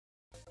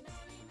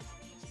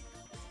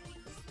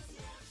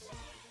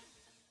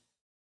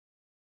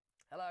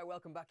Hello,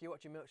 welcome back. You're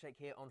watching Milkshake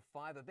here on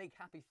 5. A big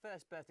happy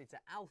first birthday to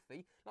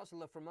Alfie. Lots of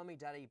love from Mummy,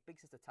 Daddy, big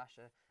sister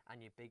Tasha,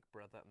 and your big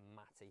brother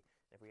Matty.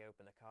 And if we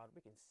open the card, we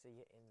can see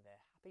it in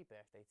there. Happy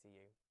birthday to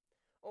you.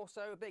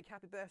 Also, a big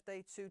happy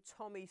birthday to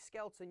Tommy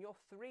Skelton.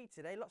 You're 3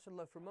 today. Lots of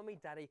love from Mummy,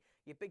 Daddy,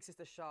 your big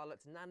sister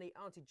Charlotte, Nanny,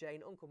 Auntie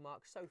Jane, Uncle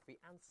Mark, Sophie,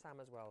 and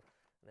Sam as well.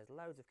 And there's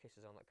loads of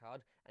kisses on that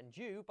card. And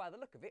you, by the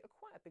look of it, are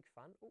quite a big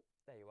fan, oh,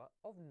 there you are,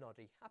 of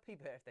Noddy. Happy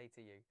birthday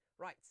to you.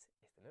 Right,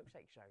 it's the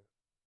Milkshake Show.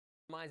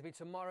 Reminds me,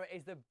 tomorrow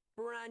is the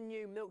brand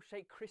new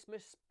Milkshake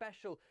Christmas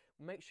special.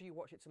 Make sure you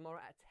watch it tomorrow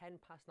at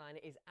 9:10.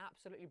 It is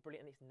absolutely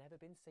brilliant and it's never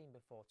been seen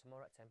before.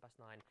 Tomorrow at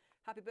 9:10.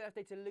 Happy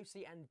birthday to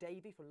Lucy and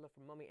Davey from Love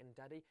from Mummy and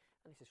Daddy.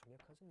 And this is from your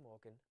cousin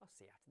Morgan. I'll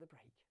see you after the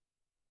break.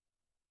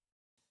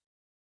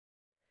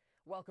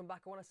 Welcome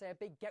back. I want to say a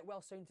big get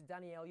well soon to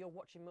Danielle. You're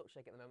watching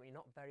Milkshake at the moment.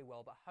 You're not very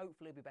well, but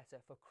hopefully it'll be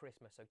better for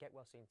Christmas. So get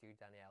well soon to you,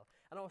 Danielle.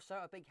 And also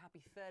a big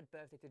happy 3rd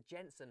birthday to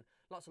Jensen.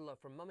 Lots of love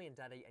from Mummy and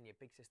Daddy and your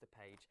big sister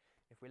Paige.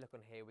 If we look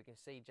on here, we can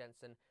see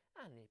Jensen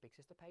and your big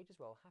sister Paige as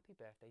well. Happy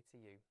birthday to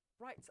you.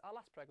 Right, our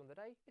last programme of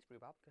the day is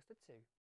rhubarb custard 2.